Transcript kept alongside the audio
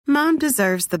Mom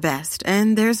deserves the best,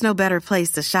 and there's no better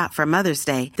place to shop for Mother's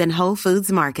Day than Whole Foods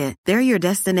Market. They're your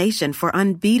destination for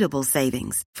unbeatable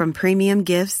savings, from premium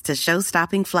gifts to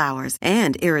show-stopping flowers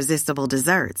and irresistible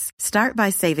desserts. Start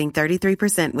by saving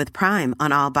 33% with Prime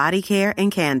on all body care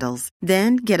and candles.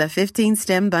 Then get a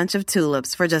 15-stem bunch of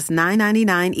tulips for just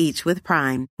 $9.99 each with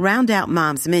Prime. Round out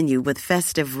Mom's menu with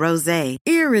festive rosé,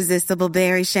 irresistible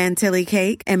berry chantilly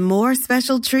cake, and more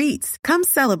special treats. Come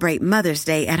celebrate Mother's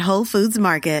Day at Whole Foods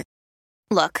Market.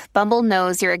 Look, Bumble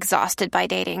knows you're exhausted by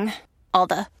dating. All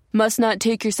the, must not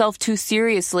take yourself too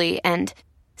seriously, and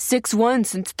 6'1"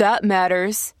 since that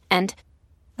matters, and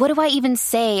what do I even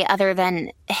say other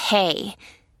than, hey?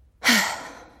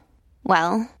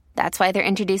 Well, that's why they're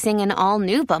introducing an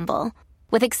all-new Bumble,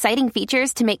 with exciting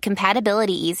features to make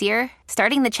compatibility easier,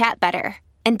 starting the chat better,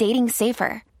 and dating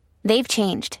safer. They've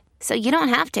changed, so you don't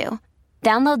have to.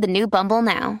 Download the new Bumble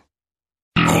now.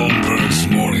 Holmberg's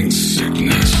Morning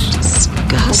Sickness.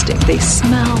 Disgusting. They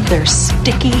smell, they're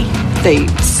sticky, they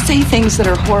say things that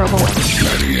are horrible.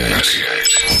 98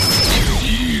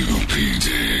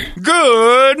 UPD.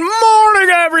 Good morning,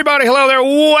 everybody. Hello there.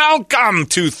 Welcome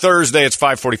to Thursday. It's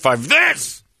 5:45.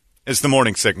 This is the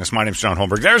Morning Sickness. My name's John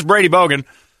Holmberg. There's Brady Bogan.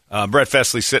 Brett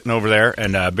Festley sitting over there,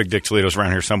 and Big Dick Toledo's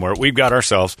around here somewhere. We've got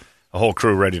ourselves a whole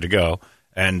crew ready to go.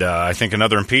 And I think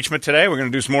another impeachment today. We're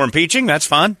going to do some more impeaching. That's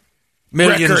fun.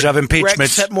 Millions of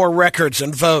impeachments. Set more records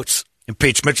and votes.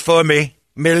 Impeachments for me.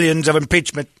 Millions of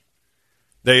impeachment.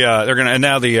 They're going to, and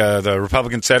now the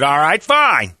Republicans said, all right,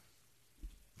 fine.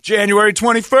 January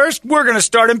 21st, we're going to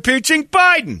start impeaching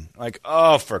Biden. Like,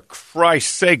 oh, for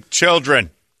Christ's sake, children.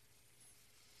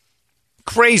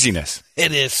 Craziness.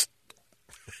 It is.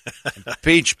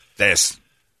 Impeach this.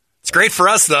 It's great for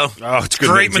us, though. Oh, it's good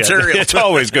great material. It's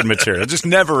always good material. Just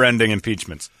never-ending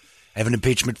impeachments. I have an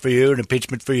impeachment for you, an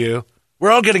impeachment for you.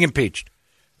 We're all getting impeached.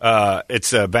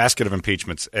 It's a basket of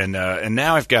impeachments, and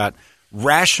now I've got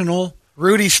rational.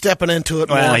 Rudy's stepping into it.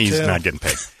 Well, more, he's too. not getting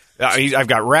paid. I've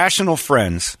got rational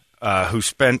friends who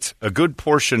spent a good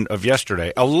portion of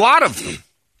yesterday, a lot of them,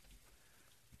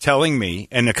 telling me,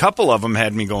 and a couple of them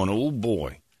had me going, oh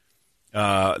boy.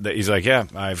 That he's like, yeah,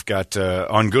 I've got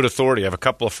on good authority. I have a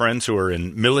couple of friends who are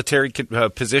in military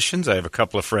positions. I have a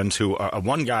couple of friends who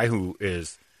one guy who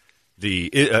is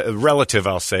a relative,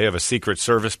 I'll say, of a Secret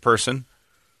Service person.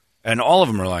 And all of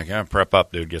them are like, yeah, prep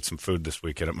up, dude, get some food this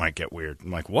weekend. It might get weird.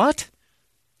 I'm like, what?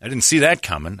 I didn't see that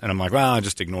coming. And I'm like, well, I'll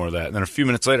just ignore that. And then a few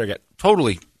minutes later, I got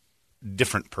totally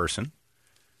different person.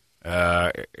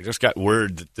 I just got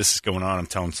word that this is going on. I'm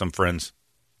telling some friends,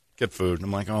 get food. And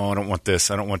I'm like, oh, I don't want this.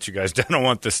 I don't want you guys. I don't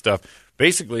want this stuff.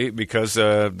 Basically, because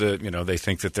they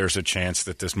think that there's a chance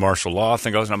that this martial law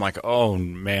thing goes. And I'm like, oh,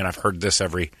 man, I've heard this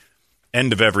every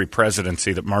end of every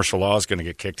presidency that martial law is going to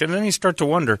get kicked in. And then you start to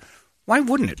wonder, why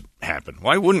wouldn't it happen?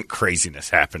 Why wouldn't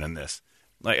craziness happen in this?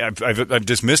 Like I've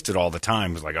dismissed it all the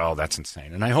time. It's like, oh, that's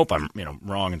insane. And I hope I'm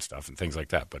wrong and stuff and things like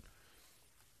that. But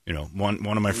one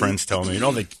of my friends telling me,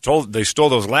 they stole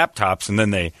those laptops and then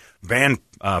they banned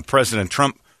President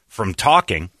Trump from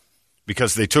talking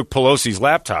because they took Pelosi's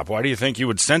laptop. Why do you think you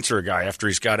would censor a guy after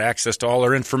he's got access to all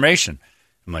our information?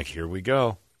 I'm like, here we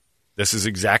go. This is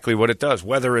exactly what it does.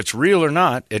 Whether it's real or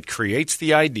not, it creates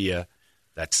the idea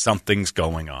that something's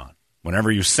going on.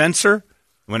 Whenever you censor,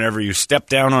 whenever you step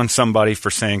down on somebody for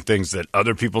saying things that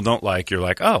other people don't like, you're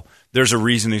like, oh, there's a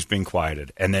reason he's being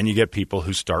quieted. And then you get people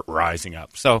who start rising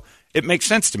up. So it makes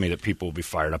sense to me that people will be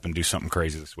fired up and do something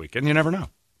crazy this weekend. You never know.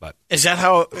 But is that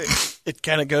how it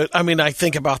kind of goes? I mean, I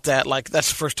think about that. Like, that's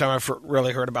the first time I've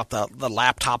really heard about the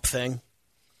laptop thing.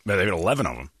 But they've got 11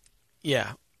 of them.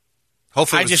 Yeah.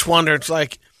 Hopefully, I just wonder, it's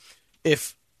like,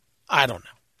 I don't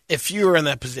know, if you were in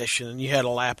that position and you had a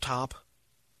laptop.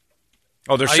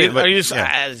 Oh, they're saying,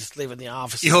 I just leave it in the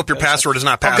office. you hope your password is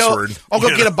not password. I'll go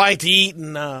get a bite to eat.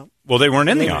 And well, they weren't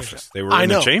in the office. They were in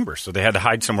the chamber, so they had to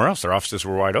hide somewhere else. Their offices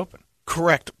were wide open.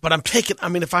 Correct. But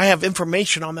if I have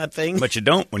information on that thing. But you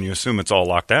don't when you assume it's all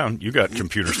locked down. You got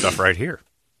computer stuff right here.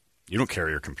 You don't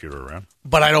carry your computer around.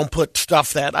 But I don't put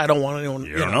stuff that I don't want anyone.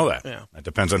 You don't know that. Yeah. That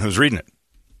depends on who's reading it.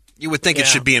 You would think it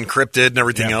should be encrypted and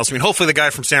everything else. I mean, hopefully the guy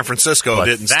from San Francisco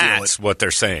didn't steal it. That's what they're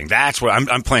saying. That's what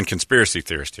I'm playing conspiracy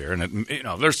theorist here, and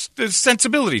there's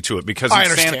sensibility to it because I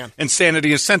understand.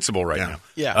 Insanity is sensible right now.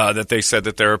 Yeah. That they said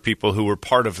that there are people who were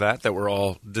part of that were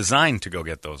all designed to go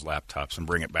get those laptops and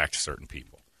bring it back to certain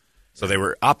people. So they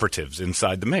were operatives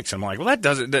inside the mix. I'm like, well, that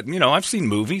doesn't. I've seen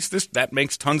movies. That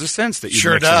makes tons of sense. That you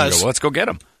sure mix does. And go, well, let's go get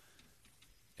them.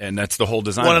 And that's the whole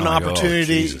design. What an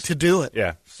opportunity to do it.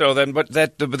 Yeah. So then, but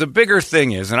the bigger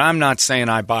thing is, and I'm not saying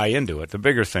I buy into it. The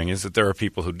bigger thing is that there are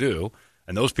people who do,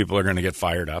 And those people are going to get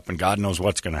fired up, and God knows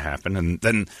what's going to happen. And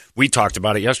then we talked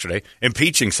about it yesterday.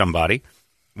 Impeaching somebody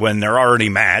when they're already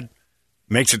mad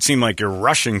makes it seem like you're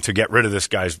rushing to get rid of this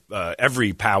guy's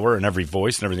every power and every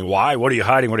voice and everything. Why? What are you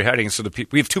hiding? What are you hiding? And so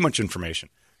we have too much information.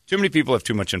 Too many people have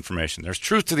too much information. There's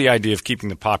truth to the idea of keeping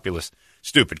the populace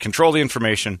stupid. Control the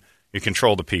information, you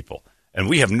control the people. And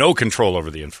we have no control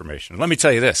over the information. Let me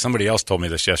tell you this. Somebody else told me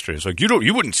this yesterday. It's like,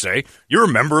 you wouldn't say you're a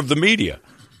member of the media.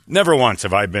 Never once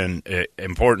have I been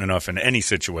important enough in any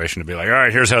situation to be like, all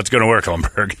right, here's how it's going to work,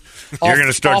 Holmberg. You're going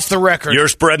to start off the record. You're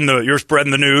spreading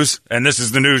the news, and this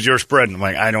is the news you're spreading. I'm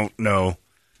like, I don't know.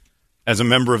 As a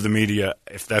member of the media,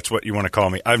 if that's what you want to call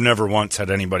me, I've never once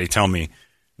had anybody tell me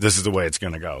this is the way it's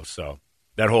going to go. So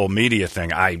that whole media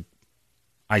thing, I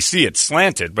see it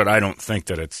slanted, but I don't think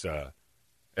that it's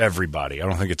everybody. I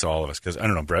don't think it's all of us. Because I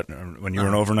don't know, Brett, when you were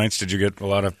in overnights, did you get a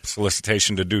lot of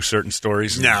solicitation to do certain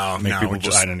stories? No. I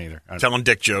didn't either. Telling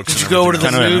dick jokes. Did you go over to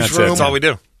the newsroom? That's all we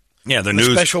do. Yeah, the news.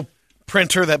 news. Special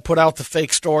printer that put out the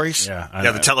fake stories.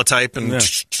 Yeah, the teletype. And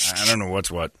I don't know what's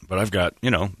what, but I've got,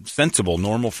 sensible,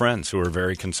 normal friends who are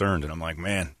very concerned. And I'm like,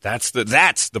 man, that's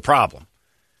the problem.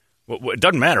 It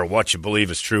doesn't matter what you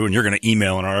believe is true, and you're going to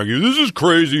email and argue, this is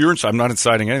crazy. I'm not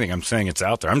inciting anything. I'm saying it's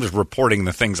out there. I'm just reporting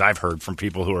the things I've heard from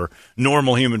people who are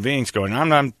normal human beings going,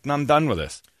 I'm done with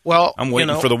this. Well, I'm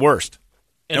waiting for the worst.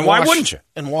 And why wouldn't you?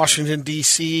 In Washington,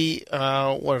 D.C.,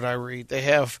 what did I read? They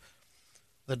have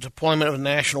the deployment of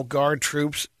National Guard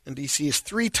troops in D.C. is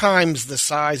 3 times the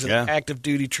size of active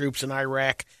duty troops in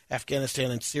Iraq,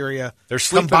 Afghanistan, and Syria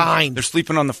combined. They're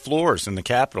sleeping on the floors in the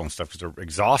Capitol and stuff because they're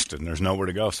exhausted and there's nowhere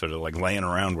to go. So they're like laying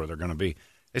around where they're going to be.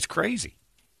 It's crazy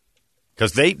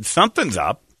because something's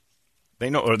up. They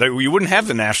know, or you wouldn't have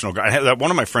the National Guard.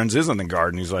 One of my friends is in the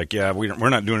Guard, and he's like, "Yeah, we're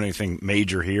not doing anything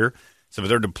major here." So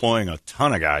they're deploying a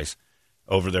ton of guys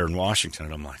over there in Washington,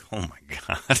 and I'm like, "Oh my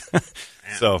god!"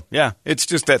 So yeah, it's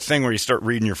just that thing where you start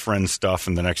reading your friend's stuff,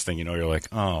 and the next thing you know, you're like,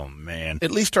 "Oh man!"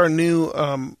 At least our new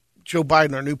Joe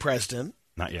Biden, our new president,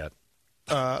 not yet.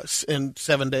 In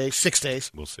 6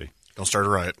 days, we'll see. Don't start a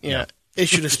riot. Yeah.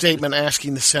 Issued a statement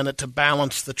asking the Senate to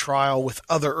balance the trial with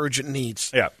other urgent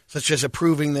needs, such as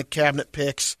approving the cabinet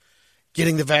picks,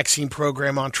 getting the vaccine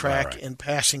program on track, and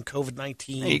passing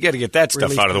COVID-19. Hey, you got to get that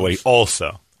stuff out of the way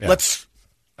also. Yeah. Let's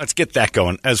get that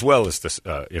going as well as this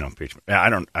impeachment.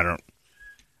 Yeah,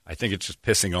 I think it's just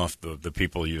pissing off the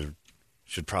people. You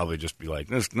should probably just be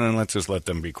like, let's just let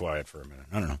them be quiet for a minute.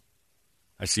 I don't know.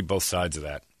 I see both sides of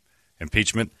that.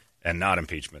 Impeachment and not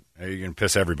impeachment. You can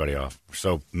piss everybody off. We're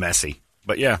so messy.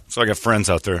 But yeah, so I got friends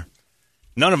out there.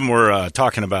 None of them were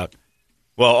talking about,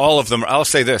 well, all of them. I'll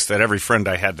say this, that every friend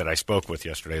I had that I spoke with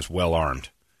yesterday is well armed.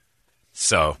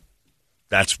 So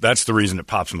that's the reason it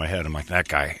pops in my head. I'm like, that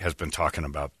guy has been talking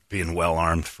about being well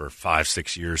armed for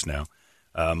 5-6 years now.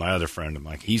 My other friend, I'm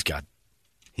like, he's got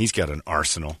an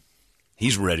arsenal.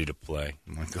 He's ready to play.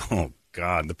 I'm like, oh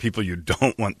God, the people you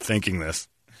don't want thinking this,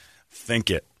 think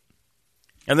it.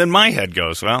 And then my head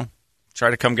goes, well,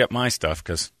 try to come get my stuff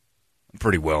because I'm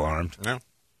pretty well armed. No.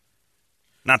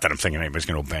 Not that I'm thinking anybody's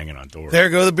going to go banging on doors. There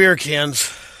go the beer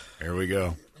cans. There we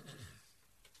go.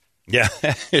 Yeah,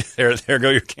 there go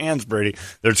your cans, Brady.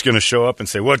 They're just going to show up and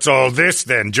say, what's all this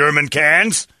then, German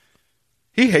cans?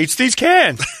 He hates these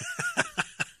cans.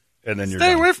 And then you're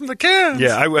Stay away from the cans.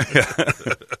 Yeah,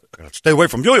 stay away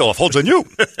from you. You'll hold on you.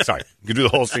 Sorry. You can do the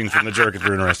whole scene from The Jerk if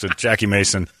you're interested. Jackie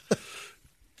Mason.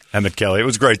 Emmett Kelly. It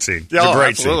was a great scene. It was a great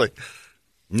absolutely.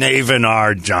 Scene. Navin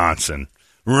R. Johnson.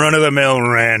 Run-of-the-mill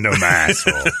random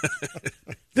asshole.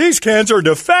 These cans are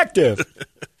defective.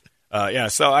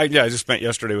 So I just spent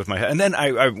yesterday with and then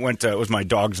I went, it was my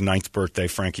dog's 9th birthday,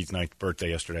 Frankie's 9th birthday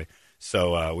yesterday.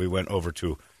 So we went over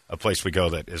to a place we go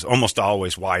that is almost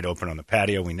always wide open on the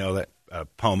patio. We know that.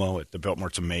 Pomo at the Biltmore,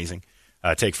 it's amazing.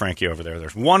 Take Frankie over there.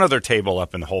 There's one other table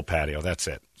up in the whole patio. That's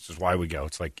it. This is why we go.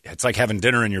 It's like having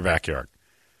dinner in your backyard.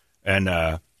 And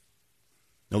the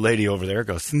lady over there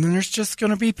goes, and then there's just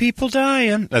going to be people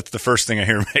dying. That's the first thing I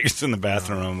hear Megan's in the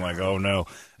bathroom. I'm like, oh, no.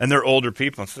 And they're older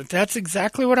people. So that's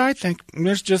exactly what I think.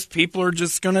 There's just people are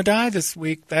just going to die this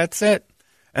week. That's it.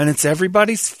 And it's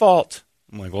everybody's fault.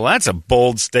 I'm like, well, that's a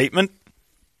bold statement.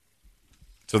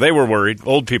 So they were worried.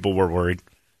 Old people were worried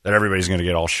that everybody's going to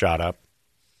get all shot up.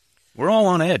 We're all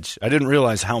on edge. I didn't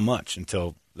realize how much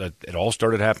until it all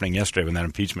started happening yesterday when that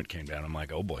impeachment came down. I'm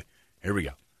like, oh, boy, here we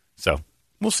go. So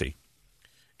we'll see.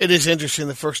 It is interesting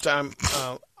the first time.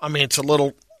 It's a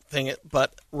little thing,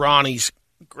 but Ronnie's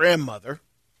grandmother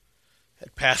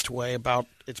had passed away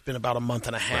it's been about a month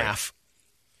and a half.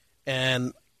 Right.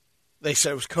 And they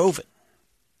said it was COVID.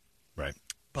 Right.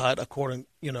 But according,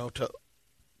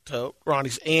 to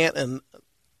Ronnie's aunt and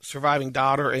surviving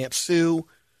daughter, Aunt Sue.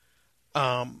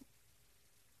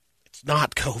 It's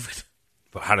not COVID.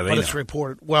 But how do they But know? it's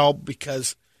reported. Well,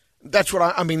 because that's what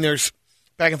I mean, there's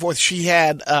back and forth. She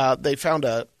had, they found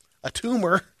a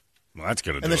tumor, Well, that's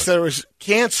going to do and they it. said it was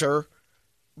cancer,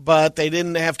 but they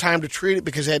didn't have time to treat it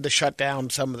because they had to shut down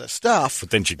some of the stuff. But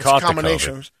then she It's caught the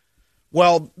combinations.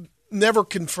 Well, never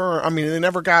confirmed. I mean, they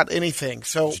never got anything.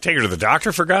 So, Did you take her to the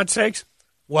doctor, for God's sakes?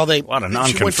 well, A lot of she went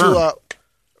non-confirmed. to a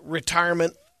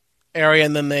retirement area,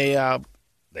 and then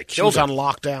she killed was her. on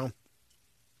lockdown.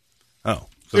 Oh.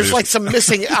 So There's they like just- some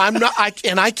missing.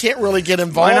 I can't really get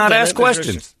involved. Why not in ask it.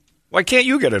 questions? Why can't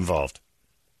you get involved?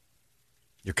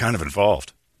 You're kind of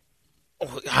involved.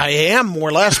 I am more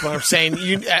or less, but I'm saying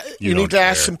you don't need to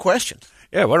ask care. some questions.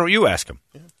 Yeah, why don't you ask them?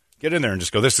 Get in there and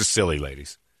just go, this is silly,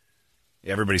 ladies.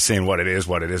 Everybody's saying what it is,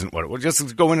 what it isn't, what it... Well,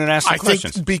 just go in and ask some I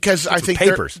questions. think because I With think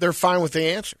papers. they're fine with the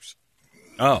answers.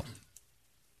 Oh.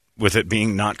 With it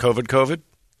being not COVID?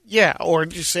 Yeah, or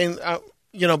just saying,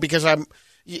 because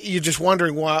you're just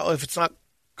wondering, well, if it's not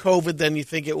COVID, then you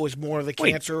think it was more of the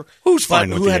Wait, cancer. who's But fine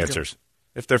with who the had- answers?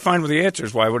 If they're fine with the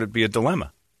answers, why would it be a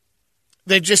dilemma?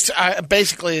 They just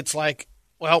basically it's like,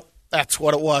 well, that's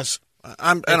what it was.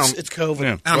 It's COVID.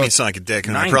 Yeah. I don't mean to sound like a dick,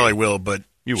 and I 90. probably will, but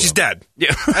You she's will. dead.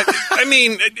 Yeah. I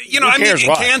mean, cares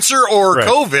why? cancer or Right.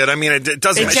 COVID. I mean, it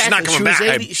doesn't. She's not Exactly. coming She was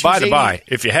back. 80. Hey, She's by the 80. by,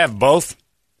 if you have both,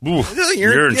 ooh,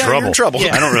 you're in trouble. You're in trouble.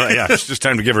 Yeah. I don't really. Yeah, it's just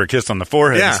time to give her a kiss on the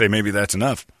forehead Yeah. and say maybe that's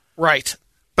enough. Right.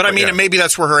 But I mean, yeah. maybe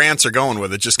that's where her aunts are going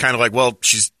with it. Just kind of like, well,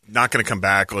 she's not going to come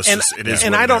back. It is.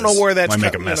 And what I it don't know is. where that's Why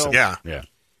make a come- mess of it? Yeah. Yeah.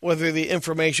 whether the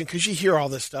information, because you hear all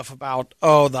this stuff about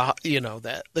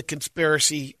the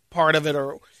conspiracy part of it,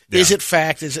 or is it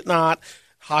fact, is it not?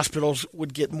 Hospitals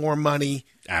would get more money.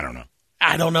 I don't know.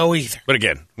 I don't know either. But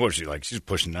again, what was she like? She's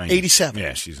pushing 90. 87.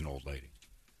 Yeah, she's an old lady.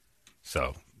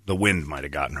 So the wind might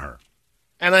have gotten her.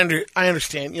 And I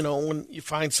understand, when you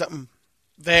find something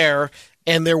there,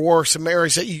 and there were some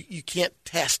areas that you can't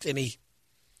test any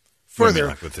further.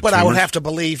 like with the But I would tumors? have to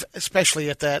believe,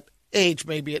 especially at that age,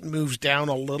 maybe it moves down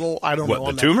a little. I don't know. What,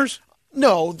 on the that. tumors?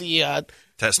 No, the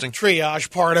Testing.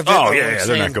 triage part of it. Oh, or yeah. They're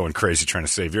saying- not going crazy trying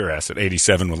to save your ass at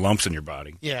 87 with lumps in your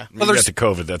body. Yeah. Well, you got the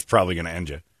COVID. That's probably going to end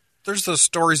you. There's those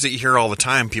stories that you hear all the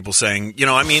time. People saying,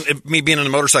 me being in the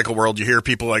motorcycle world, you hear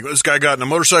people like, this guy got in a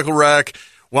motorcycle wreck,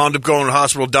 wound up going to the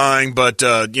hospital dying, but, he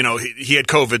had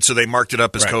COVID, so they marked it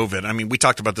up as Right. COVID. I mean, we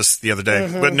talked about this the other day,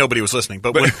 Mm-hmm. but nobody was listening.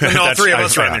 But when all That's- three of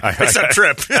us were in there, except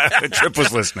Trip. Trip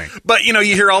was listening. But, you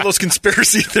hear all those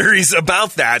conspiracy theories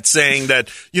about that, saying that,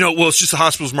 well, it's just the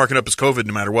hospital's marking up as COVID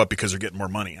no matter what because they're getting more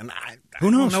money. And I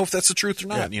knows? don't know if that's the truth or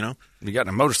not, You got in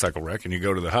a motorcycle wreck and you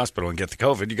go to the hospital and get the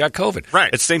COVID, you got COVID.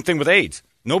 Right. It's the same thing with AIDS.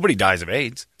 Nobody dies of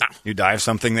AIDS. No. You die of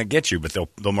something that gets you, but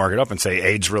they'll mark it up and say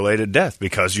AIDS-related death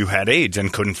because you had AIDS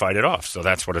and couldn't fight it off. So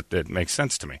that's what it makes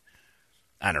sense to me.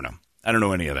 I don't know. I don't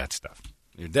know any of that stuff.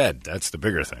 You're dead. That's the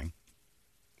bigger thing.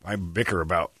 I bicker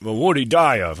about, well, what did he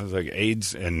die of? It's like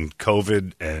AIDS and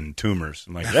COVID and tumors.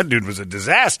 I'm like, that dude was a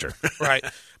disaster. Right.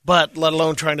 But let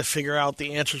alone trying to figure out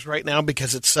the answers right now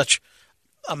because it's such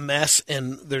a mess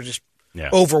and they're just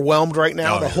Yeah. overwhelmed right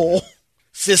now, Oh, the yeah. whole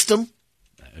system.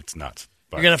 It's nuts.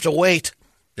 But You're going to have to wait.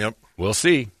 Yep. we'll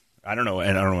see. I don't know,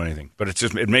 and I don't know anything. But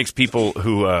it makes people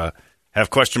who have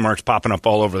question marks popping up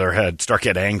all over their head start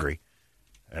getting angry.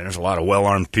 And there's a lot of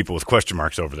well-armed people with question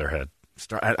marks over their head.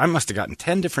 I must have gotten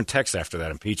 10 different texts after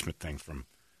that impeachment thing from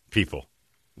people.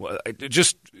 Well,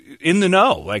 just in the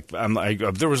know. Like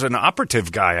there was an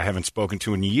operative guy I haven't spoken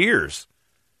to in years.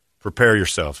 Prepare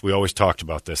yourselves. We always talked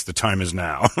about this. The time is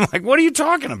now. I'm like, what are you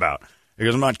talking about? He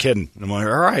goes, I'm not kidding. And I'm like,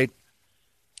 all right.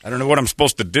 I don't know what I'm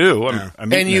supposed to do. I'm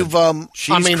And eating you've, a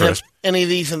cheese have crisp. any of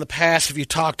these in the past, have you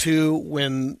talked to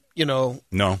when,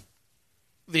 No.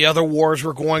 the other wars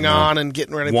were going on and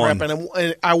getting ready to One. prep?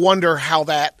 And I wonder how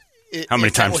that. How many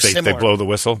if that times was they similar. blow the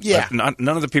whistle? Yeah. None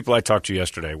of the people I talked to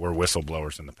yesterday were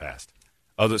whistleblowers in the past.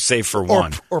 Save for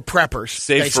one. Or preppers.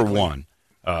 Save basically. for one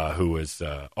who is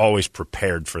always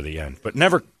prepared for the end, but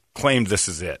never claimed this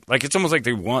is it. Like, it's almost like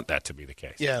they want that to be the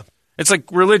case. Yeah. It's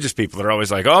like religious people that are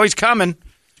always like, oh, he's coming.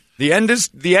 The end is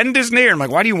near. I'm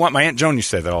like, why do you want, my Aunt Joan used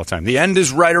to say that all the time. The end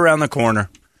is right around the corner.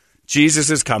 Jesus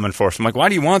is coming for us. I'm like, why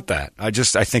do you want that? I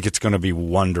think it's going to be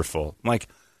wonderful. I'm like,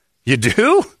 you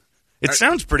do? It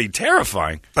sounds pretty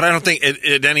terrifying. But I don't think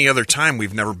at any other time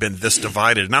we've never been this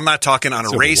divided. And I'm not talking on a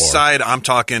Civil race War. side. I'm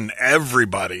talking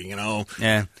everybody,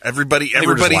 Yeah. Everybody's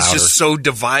we're just louder. just so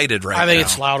divided right now. I think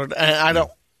it's louder. I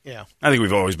don't. Yeah. I think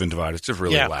we've always been divided. It's just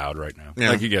really Yeah. loud right now.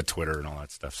 Yeah. Like, you get Twitter and all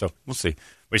that stuff. So we'll see.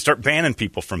 We start banning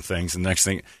people from things, and the next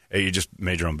thing, hey, you just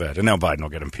made your own bed. And now Biden will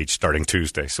get impeached starting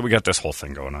Tuesday. So we got this whole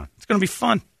thing going on. It's going to be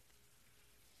fun.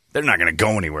 they're not going to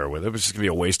go anywhere with it. It was just going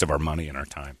to be a waste of our money and our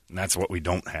time. And that's what we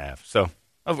don't have. So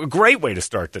a great way to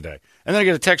start the day. And then I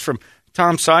get a text from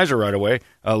Tom Sizer right away,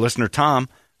 listener Tom,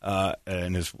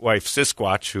 and his wife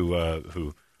Sisquatch,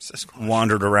 who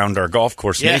wandered around our golf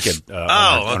course naked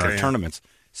on our tournaments.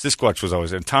 Sisquatch was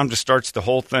always, and Tom just starts the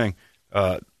whole thing.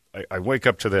 I wake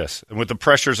up to this. And with the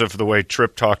pressures of the way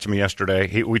Tripp talked to me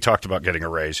yesterday, we talked about getting a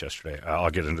raise yesterday. I'll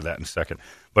get into that in a second.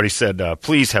 But he said,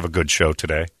 please have a good show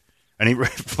today. And he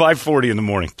 5:40 in the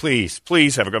morning, please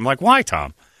have a good. I'm like, why,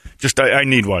 Tom? Just I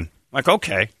need one. I'm like,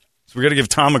 okay. So we're going to give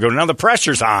Tom a go. Now the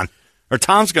pressure's on. Or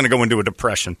Tom's going to go into a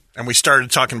depression. And we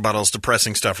started talking about all this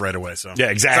depressing stuff right away. So yeah,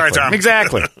 exactly. Sorry, Tom.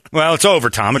 Exactly. Well, it's over,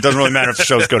 Tom. It doesn't really matter if the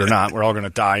show's good or not. We're all going to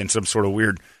die in some sort of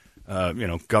weird,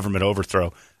 government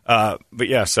overthrow. But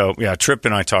yeah, so yeah, Tripp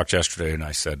and I talked yesterday, and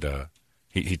I said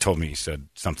he told me, he said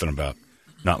something about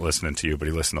not listening to you, but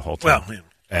he listened the whole time. Well,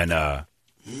 yeah.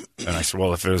 And I said,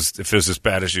 well, if it was as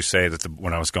bad as you say that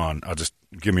when I was gone, I'll just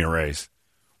give me a raise.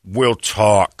 We'll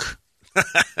talk,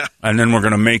 and then we're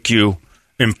going to make you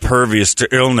impervious to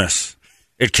illness.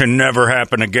 It can never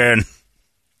happen again.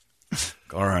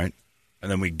 All right.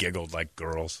 And then we giggled like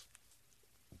girls.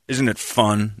 Isn't it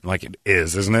fun? Like it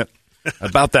is, isn't it?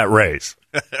 About that raise.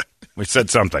 We said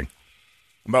something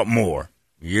about more.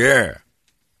 Yeah.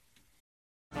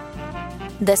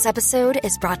 This episode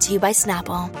is brought to you by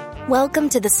Snapple. Welcome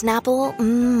to the Snapple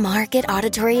Market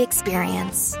Auditory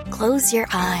Experience. Close your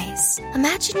eyes.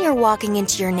 Imagine you're walking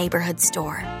into your neighborhood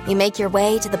store. You make your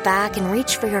way to the back and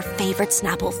reach for your favorite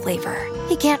Snapple flavor.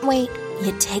 You can't wait.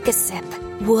 You take a sip.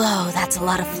 Whoa, that's a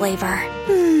lot of flavor.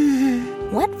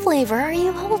 What flavor are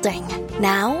you holding?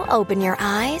 Now open your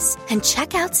eyes and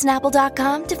check out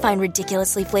Snapple.com to find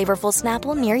ridiculously flavorful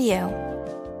Snapple near you.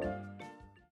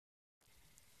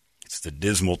 It's the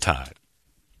dismal tide.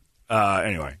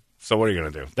 Anyway, so what are you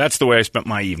going to do? That's the way I spent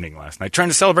my evening last night, trying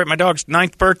to celebrate my dog's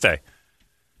 9th birthday.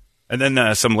 And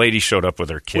then some lady showed up with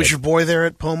her kid. Was your boy there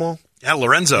at Pomo? Yeah,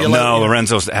 Lorenzo. No,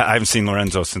 Lorenzo's. I haven't seen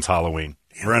Lorenzo since Halloween.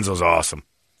 Lorenzo's awesome.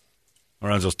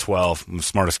 Lorenzo's 12. One of the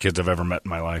smartest kids I've ever met in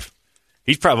my life.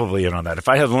 He's probably in on that. If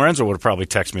I had Lorenzo, would have probably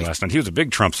texted me last night. He was a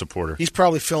big Trump supporter. He's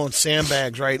probably filling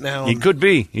sandbags right now. He could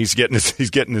be. He's getting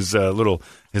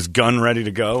his gun ready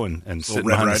to go and sitting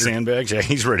behind the sandbags. Yeah,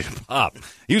 he's ready to pop.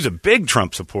 He was a big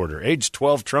Trump supporter, age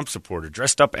 12 Trump supporter,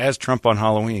 dressed up as Trump on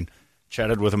Halloween.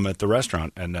 Chatted with him at the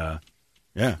restaurant, and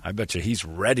yeah, I bet you he's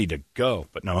ready to go.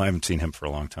 But no, I haven't seen him for a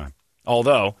long time.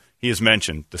 Although he has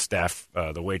mentioned the staff,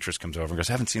 the waitress comes over and goes,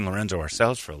 "I haven't seen Lorenzo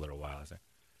ourselves for a little while." I say,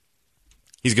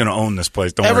 he's going to own this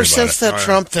place. Don't worry about it. Ever since that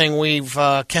Trump thing, we've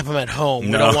kept him at home.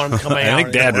 We don't want him coming out. I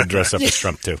think Dad would dress up as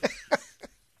Trump, too.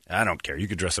 I don't care. You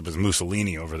could dress up as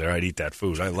Mussolini over there. I'd eat that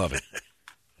food. I love it.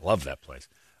 Love that place.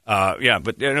 Yeah,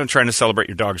 but trying to celebrate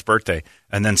your dog's birthday,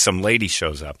 and then some lady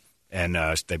shows up, and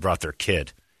they brought their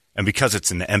kid. And because it's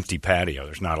an empty patio,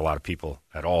 there's not a lot of people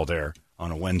at all there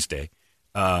on a Wednesday.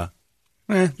 You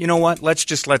know what? Let's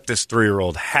just let this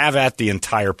 3-year-old have at the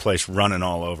entire place running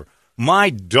all over. My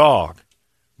dog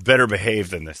better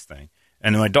behave than this thing.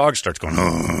 And my dog starts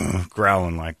going,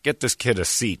 growling like, get this kid a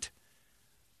seat.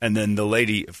 And then the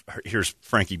lady hears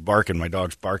Frankie barking. My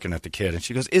dog's barking at the kid. And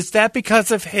she goes, is that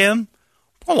because of him?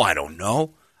 Oh, I don't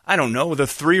know. With a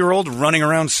 3-year-old running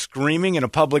around screaming in a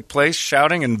public place,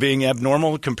 shouting and being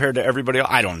abnormal compared to everybody else.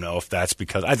 I don't know if that's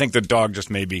because. I think the dog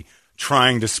just may be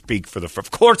trying to speak for the.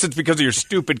 Of course it's because of your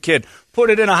stupid kid.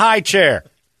 Put it in a high chair.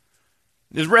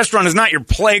 This restaurant is not your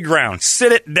playground.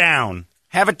 Sit it down.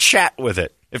 Have a chat with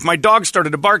it. If my dog started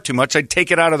to bark too much, I'd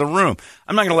take it out of the room.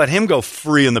 I'm not going to let him go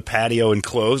free in the patio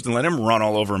enclosed and let him run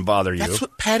all over and bother you. That's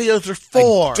what patios are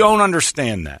for. I don't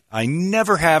understand that. I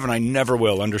never have and I never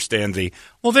will understand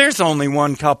well, there's only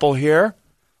one couple here.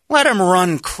 Let him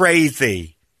run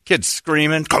crazy. Kids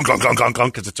screaming, clunk, clunk, clunk, clunk,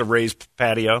 clunk, because it's a raised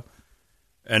patio.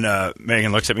 And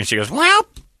Megan looks at me and she goes, well,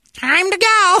 time to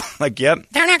go. Like, yep.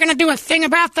 They're not going to do a thing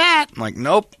about that. I'm like,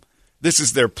 nope. This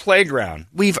is their playground.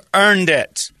 We've earned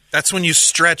it. That's when you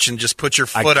stretch and just put your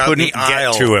foot out in the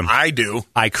aisle. I couldn't get to him. I do.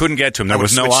 I couldn't get to him. There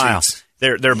was no aisle.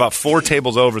 They're about 4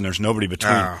 tables over, and there's nobody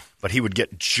between. Oh. But he would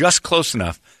get just close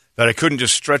enough that I couldn't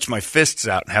just stretch my fists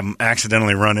out and have him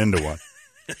accidentally run into one.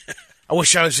 I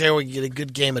wish I was there. We could get a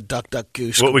good game of Duck, Duck,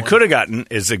 Goose. What we could have gotten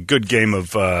is a good game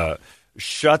of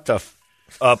Shut the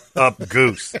up,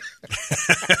 Goose.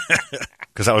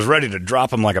 Because I was ready to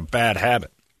drop him like a bad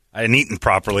habit. I hadn't eaten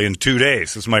properly in 2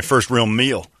 days. This is my first real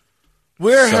meal.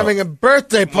 We're having a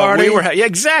birthday party. Yeah,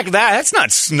 exactly. That's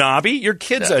not snobby. Your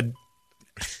kid's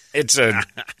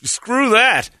screw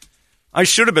that. I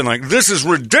should have been like, this is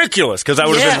ridiculous, because I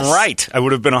would have been right. I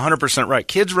would have been 100% right.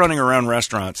 Kids running around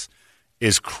restaurants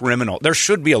is criminal. There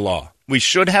should be a law. We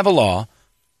should have a law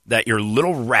that your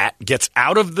little rat gets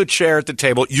out of the chair at the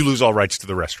table, you lose all rights to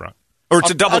the restaurant. Or it's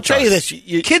a double I'll charge. tell you this.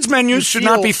 Kids' menus should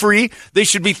not be free. They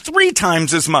should be 3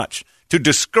 times as much to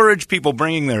discourage people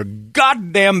bringing their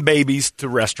goddamn babies to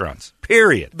restaurants,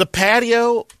 period. The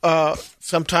patio,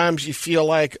 sometimes you feel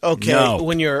like, okay, No.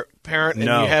 when you're a parent and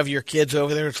No. you have your kids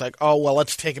over there, it's like, oh, well,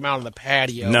 let's take them out on the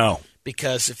patio. No.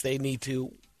 Because if they need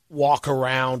to walk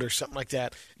around or something like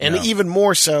that. And No. even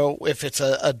more so if it's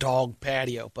a dog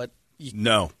patio. But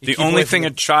No. you The keep only away from thing the-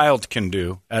 a child can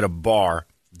do at a bar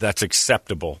that's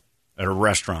acceptable at a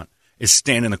restaurant is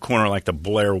stand in the corner like the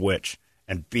Blair Witch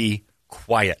and be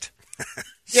quiet.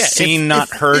 Yeah, Seen, not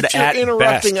heard if you're at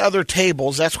interrupting best. other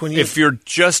tables, that's when you. If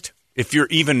you're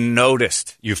even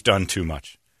noticed, you've done too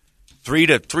much. 3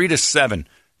 to 7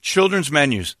 children's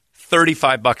menus,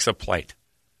 $35 a plate,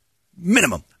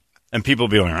 minimum. And people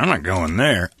be like, I'm not going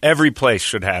there. Every place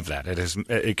should have that. It is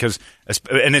because,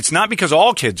 and it's not because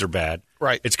all kids are bad.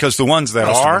 Right. It's because the ones that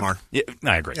Most of are. them are. Yeah,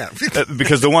 I agree. Yeah.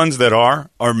 Because the ones that are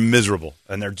miserable,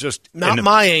 and they're just Not and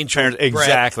my angel, parents- Brett.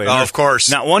 exactly. Oh, And of course.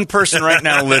 Not one person right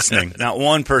now listening. Not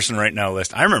one person right now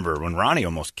listening. I remember when Ronnie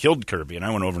almost killed Kirby, and I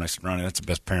went over and I said, Ronnie, that's the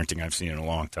best parenting I've seen in a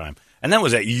long time. And that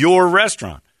was at your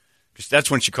restaurant. Because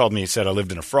that's when she called me and said I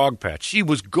lived in a frog patch. She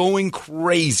was going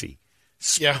crazy.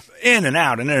 Yeah. In and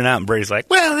out, and Brady's like,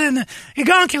 well, then the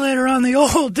calculator on the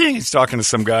old thing. He's talking to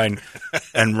some guy,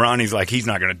 and Ronnie's like, he's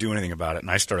not going to do anything about it. And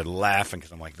I started laughing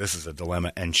because I'm like, this is a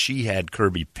dilemma. And she had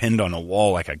Kirby pinned on a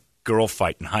wall like a girl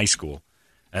fight in high school.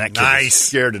 And that kid was Nice.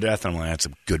 scared to death. And I'm like, that's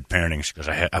some good parenting. She goes,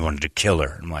 I wanted to kill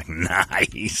her. I'm like,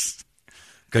 nice.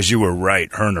 Because you were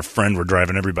right. Her and her friend were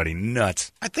driving everybody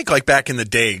nuts. I think like back in the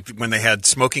day when they had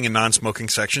smoking and non-smoking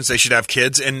sections, they should have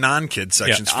kids and non-kid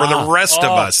sections for the rest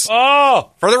of us.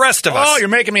 Oh, For the rest of us. Oh, you're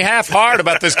making me half hard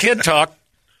about this kid talk.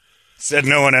 Said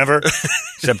no one ever,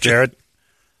 except Jared.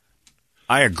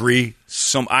 I agree.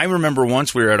 I remember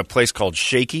once we were at a place called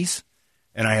Shakey's,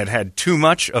 and I had too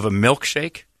much of a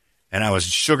milkshake, and I was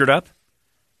sugared up,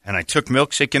 and I took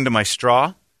milkshake into my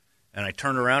straw, and I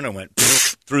turned around and went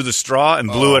through the straw and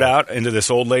blew it out into this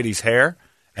old lady's hair.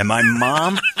 And my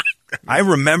mom, I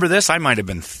remember this. I might have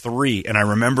been 3, and I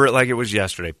remember it like it was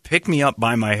yesterday. Picked me up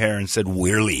by my hair and said,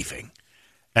 "We're leaving."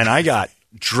 And I got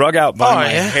drug out by my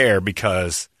hair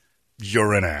because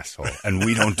you're an asshole, and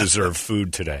we don't deserve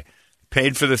food today.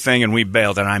 Paid for the thing, and we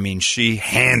bailed. And I mean, she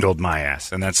handled my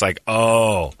ass. And that's like,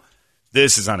 oh,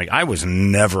 this is on. I was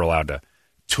never allowed to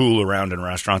tool around in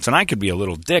restaurants, and I could be a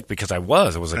little dick because I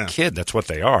was a kid. That's what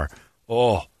they are.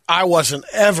 Oh, I wasn't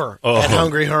ever at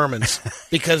Hungry Herman's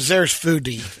because there's food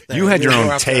to eat there. you had your don't own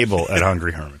have to- table at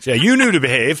Hungry Herman's. Yeah, you knew to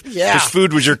behave. Yeah. Because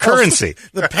food was your currency.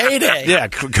 The payday. Yeah,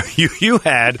 you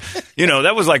had,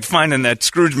 that was like finding that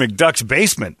Scrooge McDuck's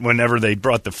basement whenever they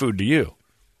brought the food to you.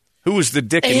 Who was the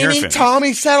dick in your Amy, family?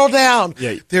 Tommy, settle down.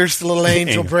 Yeah. There's the little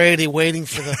angel Brady waiting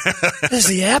for the. Is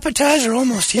the appetizer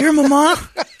almost here, Mama?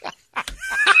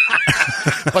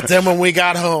 But then when we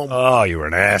got home, Oh, you were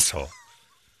an asshole.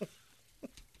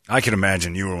 I can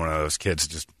imagine you were one of those kids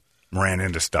that just ran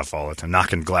into stuff all the time,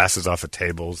 knocking glasses off of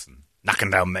tables and knocking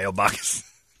down mailboxes.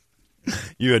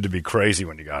 You had to be crazy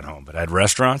when you got home. But at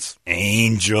restaurants,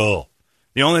 angel.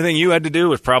 The only thing you had to do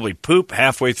was probably poop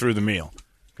halfway through the meal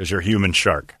because you're a human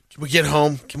shark. can we get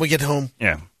home? Can we get home?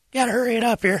 Yeah. Gotta hurry it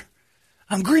up here.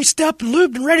 I'm greased up and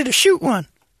lubed and ready to shoot one.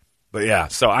 But yeah,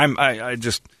 so I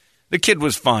just, the kid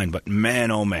was fine, but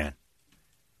man, oh man.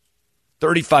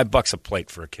 $35 a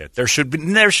plate for a kid. There should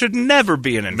never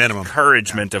be an Minimum.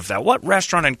 encouragement of that. What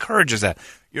restaurant encourages that?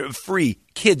 You're free.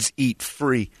 Kids eat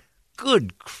free.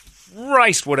 Good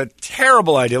Christ, what a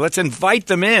terrible idea. Let's invite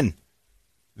them in.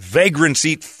 Vagrants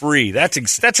eat free. That's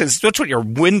what your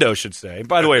window should say.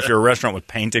 By the way, if you're a restaurant with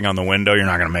painting on the window, you're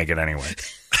not going to make it anyway.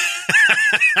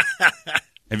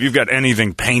 If you've got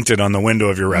anything painted on the window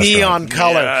of your restaurant. Neon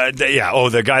color. Yeah. Oh,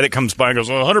 the guy that comes by and goes,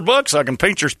 well, $100, I can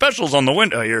paint your specials on the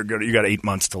window. You're good. You got 8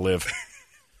 months to live.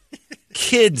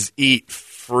 Kids eat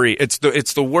free. It's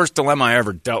the worst dilemma I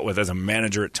ever dealt with as a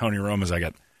manager at Tony Roma's. I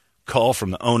got a call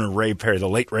from the owner, Ray Perry, the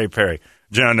late Ray Perry.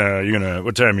 John,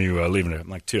 what time are you leaving? I'm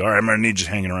like, 2. All right, I'm going to need you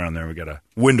hanging around there. We got a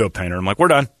window painter. I'm like, we're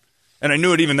done. And I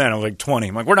knew it even then. I was like 20.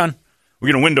 I'm like, we're done. We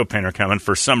got a window painter coming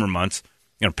for summer months.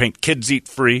 Paint Kids Eat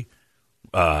Free.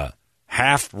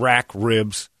 Half rack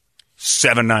ribs,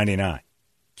 $7.99.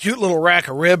 Cute little rack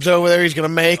of ribs over there he's going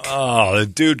to make. Oh, the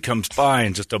dude comes by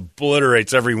and just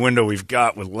obliterates every window we've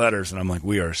got with letters. And I'm like,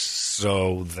 we are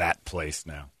so that place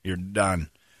now. You're done.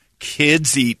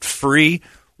 Kids Eat Free.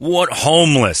 What?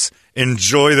 Homeless.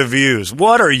 Enjoy the views.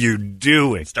 What are you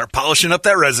doing? Start polishing up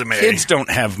that resume. Kids don't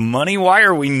have money. Why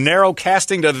are we narrow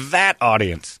casting to that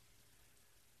audience?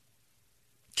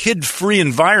 Kid-free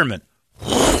environment.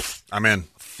 I'm in.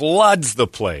 Floods the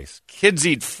place. Kids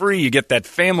eat free. You get that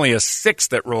family of 6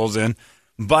 that rolls in,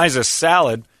 buys a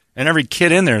salad, and every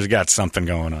kid in there has got something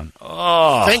going on.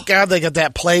 Oh, Thank God they got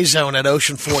that play zone at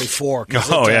Ocean 44.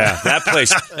 Oh, yeah. That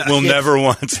place will never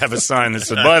once have a sign that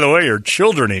said, by the way, your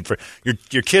children eat free.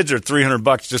 Your kids are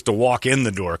 $300 just to walk in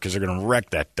the door because they're going to wreck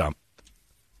that dump.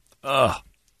 Ugh.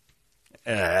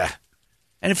 And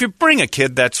if you bring a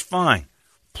kid, that's fine.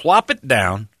 Plop it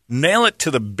down, nail it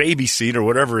to the baby seat or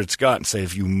whatever it's got, and say,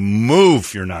 if you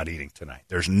move, you're not eating tonight.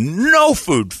 There's no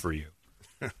food for you.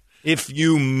 If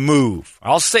you move.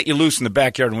 I'll set you loose in the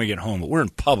backyard when we get home, but we're in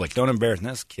public. Don't embarrass me.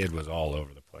 This kid was all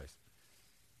over the place.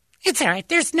 It's all right.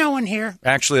 There's no one here.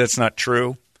 Actually, that's not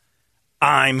true.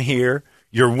 I'm here.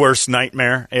 Your worst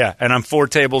nightmare. Yeah, and I'm 4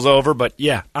 tables over, but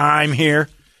yeah, I'm here.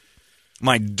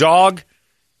 My dog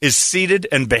is seated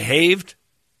and behaved.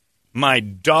 My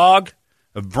dog,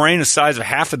 a brain the size of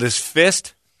half of this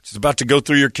fist, is about to go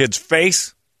through your kid's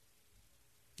face.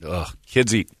 Ugh,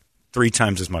 kids eat 3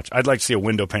 times as much. I'd like to see a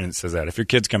window pane that says that. If your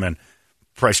kids come in,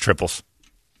 price triples.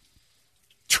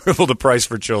 Triple the price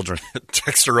for children.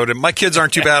 Texter wrote it. My kids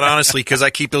aren't too bad, honestly, because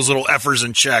I keep those little effers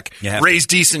in check. Raise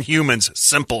decent humans.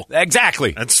 Simple.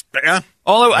 Exactly. That's, yeah.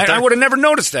 Although I would have never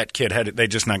noticed that kid had they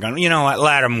just not gone, you know what,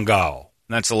 let them go.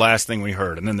 And that's the last thing we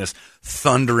heard. And then this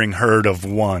thundering herd of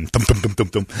one. Thum, thum, thum,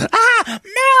 thum, thum. Ah, man,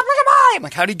 I'm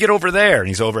like, how do you get over there? And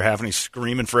he's over half and he's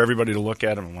screaming for everybody to look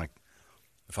at him. I'm like,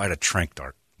 if I had a tranq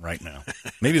dart right now.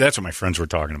 Maybe that's what my friends were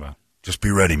talking about. Just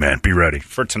be ready, man. Be ready.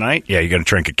 For tonight, yeah, you got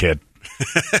to tranq a kid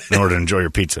in order to enjoy your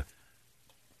pizza.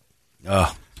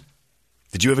 Oh.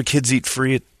 Did you have a kids eat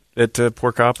free at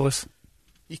Porkopolis?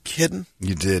 You kidding?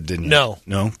 You did, didn't you? No.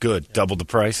 No? Good. Yeah. Doubled the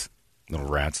price? Little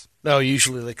rats. No,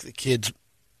 usually like the kids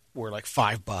were like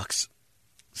 $5.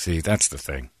 See, that's the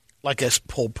thing. Like a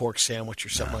pulled pork sandwich or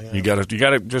something like that. You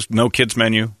gotta just no kids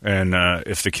menu, and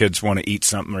if the kids want to eat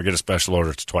something or get a special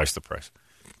order, it's twice the price.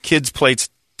 Kids plates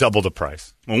double the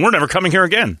price. Well, we're never coming here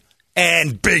again.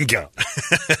 And bingo.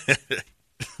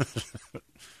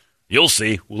 You'll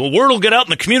see. Well, the word will get out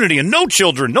in the community, and no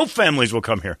children, no families will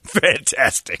come here.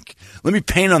 Fantastic. Let me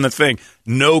paint on the thing.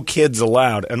 No kids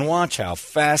allowed. And watch how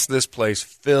fast this place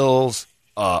fills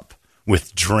up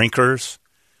with drinkers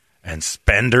and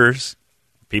spenders,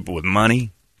 people with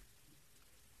money.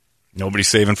 Nobody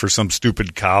saving for some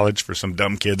stupid college for some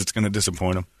dumb kid that's going to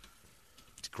disappoint them.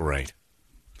 It's great.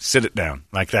 Sit it down,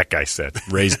 like that guy said.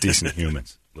 Raise decent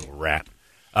humans. Little rat.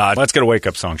 Let's get a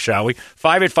wake-up song, shall we?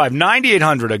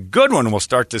 585-9800, a good one. We'll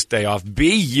start this day off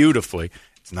beautifully.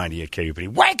 It's 98 KUPD.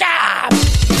 Wake up!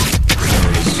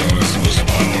 Arizona's most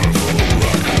powerful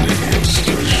rock radio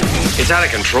station. It's out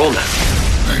of control now.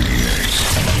 98